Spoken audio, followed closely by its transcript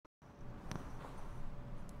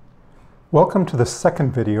Welcome to the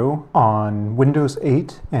second video on Windows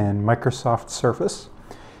 8 and Microsoft Surface.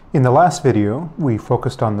 In the last video, we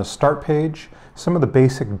focused on the start page, some of the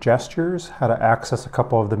basic gestures, how to access a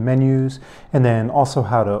couple of the menus, and then also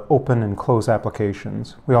how to open and close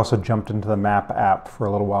applications. We also jumped into the Map app for a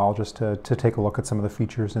little while just to take a look at some of the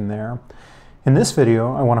features in there. In this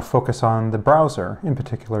video, I want to focus on the browser, in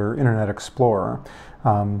particular Internet Explorer,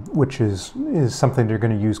 which is something you're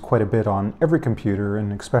going to use quite a bit on every computer,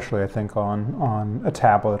 and especially I think on a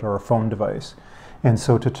tablet or a phone device. And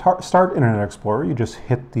so to start Internet Explorer, you just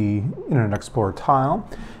hit the Internet Explorer tile.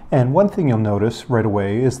 And one thing you'll notice right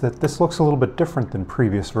away is that this looks a little bit different than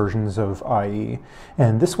previous versions of IE.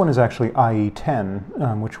 And this one is actually IE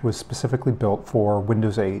 10, which was specifically built for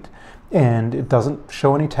Windows 8. And it doesn't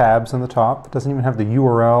show any tabs on the top. It doesn't even have the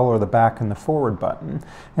URL or the back and the forward button.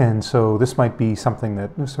 And so this might be something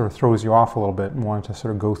that sort of throws you off a little bit and wanted to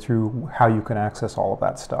sort of go through how you can access all of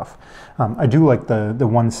that stuff. I do like the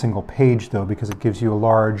one single page though, because it gives you a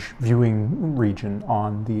large viewing region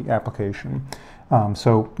on the application.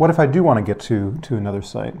 So what if I do want to get to another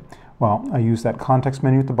site? Well, I use that context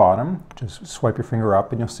menu at the bottom. Just swipe your finger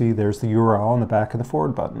up and you'll see there's the URL on the back of the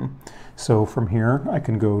forward button. So from here I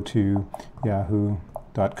can go to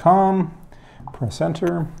yahoo.com, press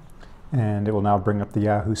enter, and it will now bring up the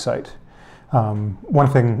Yahoo site. One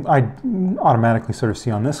thing I automatically sort of see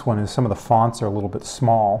on this one is some of the fonts are a little bit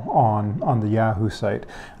small on the Yahoo site,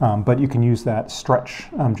 but you can use that stretch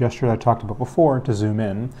gesture that I talked about before to zoom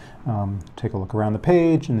in, take a look around the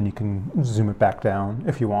page, and then you can zoom it back down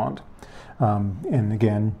if you want. And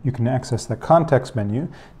again, you can access the context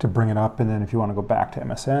menu to bring it up, and then if you want to go back to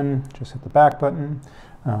MSN, just hit the back button.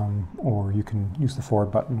 Or you can use the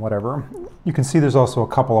forward button, whatever. You can see there's also a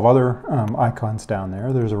couple of other icons down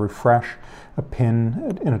there. There's a refresh, a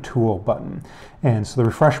pin, and a tool button. And so the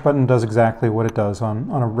refresh button does exactly what it does on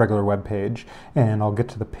a regular web page, and I'll get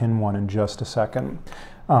to the pin one in just a second.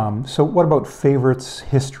 So what about favorites,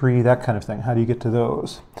 history, that kind of thing? How do you get to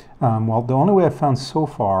those? Well, the only way I've found so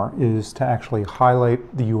far is to actually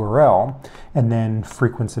highlight the URL and then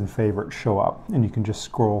frequents and favorites show up. And you can just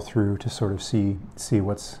scroll through to sort of see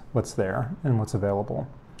what's there and what's available.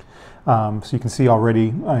 So you can see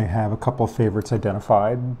already I have a couple of favorites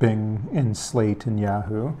identified, Bing and Slate and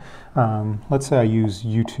Yahoo. Let's say I use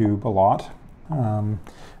YouTube a lot.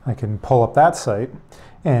 I can pull up that site,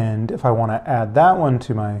 and if I want to add that one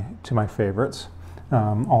to my favorites,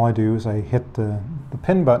 all I do is I hit the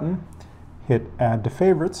pin button, hit add to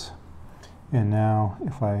favorites, and now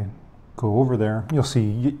if I go over there, you'll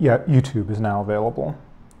see YouTube is now available.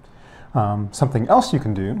 Something else you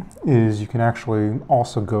can do is you can actually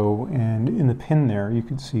also go, and in the pin there you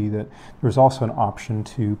can see that there's also an option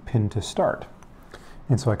to pin to start.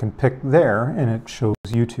 And so I can pick there and it shows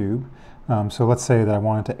YouTube. So let's say that I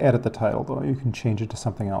wanted to edit the title though. You can change it to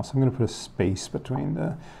something else. I'm going to put a space between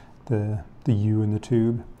the U and the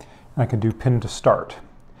tube. And I can do pin to start.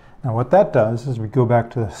 Now what that does is we go back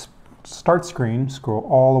to the start screen, scroll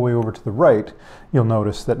all the way over to the right, you'll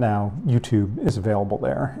notice that now YouTube is available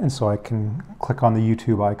there. And so I can click on the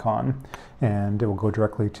YouTube icon and it will go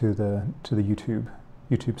directly to the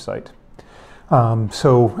YouTube site.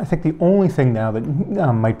 So I think the only thing now that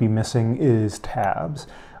might be missing is tabs.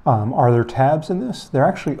 Are there tabs in this? There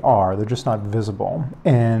actually are, they're just not visible.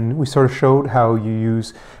 And we sort of showed how you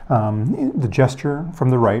use the gesture from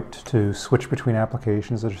the right to switch between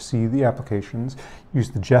applications, or see the applications. Use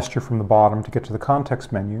the gesture from the bottom to get to the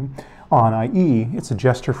context menu. On IE, it's a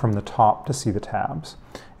gesture from the top to see the tabs.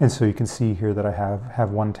 And so you can see here that I have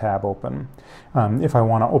one tab open. If I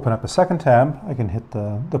want to open up a second tab, I can hit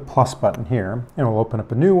the plus button here, and it will open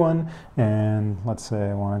up a new one. And let's say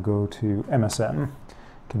I want to go to MSN.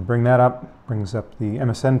 Can bring that up, brings up the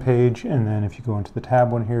MSN page, and then if you go into the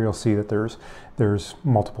tab one here, you'll see that there's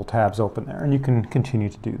multiple tabs open there, and you can continue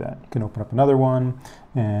to do that. You can open up another one,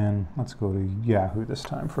 and let's go to Yahoo this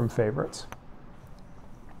time from favorites.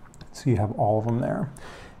 So you have all of them there.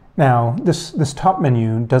 Now, this top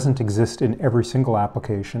menu doesn't exist in every single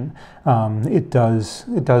application. It does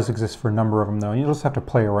exist for a number of them though. You'll just have to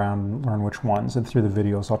play around and learn which ones, and through the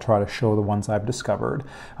videos I'll try to show the ones I've discovered.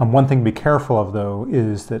 One thing to be careful of though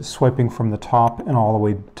is that swiping from the top and all the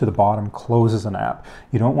way to the bottom closes an app.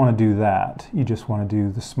 You don't want to do that. You just want to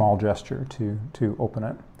do the small gesture to open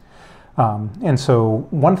it. And so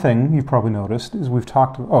one thing you've probably noticed is we've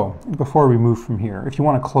talked, before we move from here, if you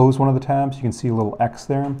want to close one of the tabs, you can see a little X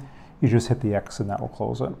there. You just hit the X and that will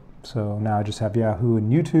close it. So now I just have Yahoo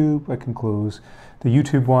and YouTube. I can close the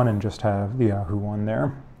YouTube one and just have the Yahoo one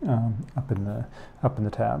there up in the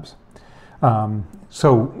tabs.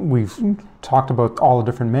 So we've talked about all the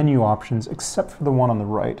different menu options except for the one on the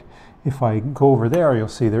right. If I go over there, you'll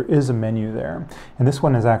see there is a menu there. And this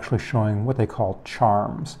one is actually showing what they call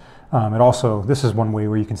charms. This is one way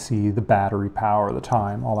where you can see the battery power, the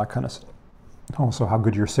time, all that kind of stuff. Also how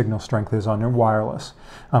good your signal strength is on your wireless.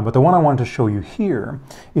 But the one I wanted to show you here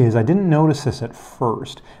is, I didn't notice this at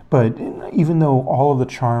first, but even though all of the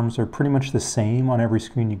charms are pretty much the same on every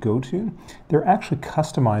screen you go to, they're actually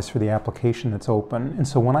customized for the application that's open. And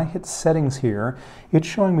so when I hit settings here, it's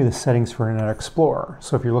showing me the settings for Internet Explorer.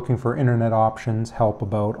 So if you're looking for internet options, help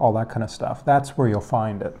about, all that kind of stuff, that's where you'll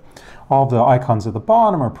find it. All the icons at the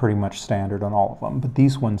bottom are pretty much standard on all of them, but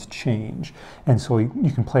these ones change. And so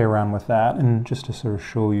you can play around with that. And just to sort of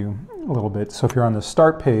show you a little bit, so if you're on the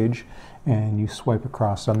start page and you swipe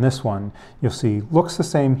across on this one, you'll see looks the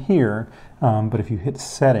same here, but if you hit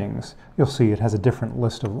settings, you'll see it has a different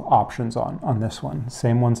list of options on this one.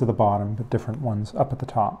 Same ones at the bottom, but different ones up at the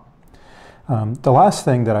top. The last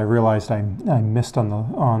thing that I realized I missed on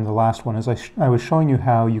the last one is I was showing you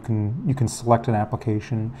how you can select an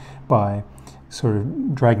application by sort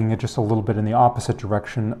of dragging it just a little bit in the opposite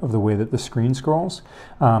direction of the way that the screen scrolls.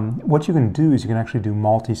 What you can do is you can actually do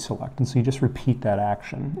multi-select, and so you just repeat that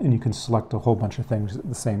action and you can select a whole bunch of things at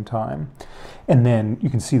the same time. And then you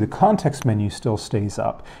can see the context menu still stays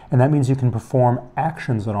up, and that means you can perform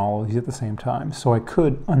actions on all of these at the same time. So I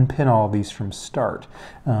could unpin all of these from start,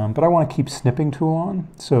 but I want to keep snipping tool on,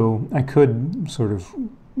 so I could sort of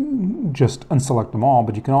just unselect them all,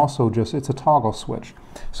 but you can also just, it's a toggle switch.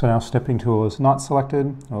 So now snipping tool is not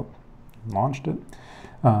selected. Oh, launched it.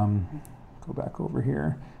 Go back over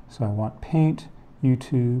here. So I want Paint,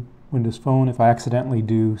 YouTube, Windows Phone. If I accidentally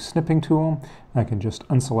do snipping tool, I can just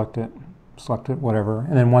unselect it, select it, whatever.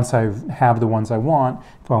 And then once I have the ones I want,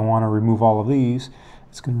 if I want to remove all of these,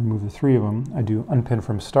 it's going to remove the 3 of them. I do unpin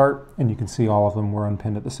from start, and you can see all of them were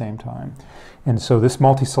unpinned at the same time. And so this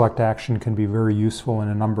multi-select action can be very useful in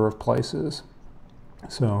a number of places.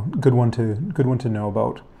 So good one to know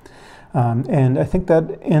about. And I think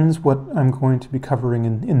that ends what I'm going to be covering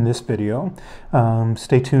in this video.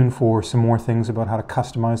 Stay tuned for some more things about how to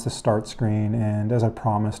customize the start screen, and as I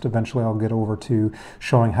promised, eventually I'll get over to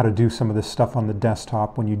showing how to do some of this stuff on the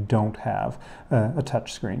desktop when you don't have a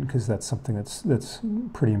touch screen, because that's something that's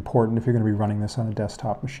pretty important if you're going to be running this on a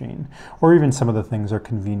desktop machine. Or even some of the things are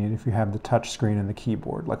convenient if you have the touch screen and the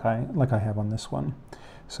keyboard like I have on this one.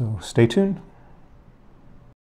 So stay tuned.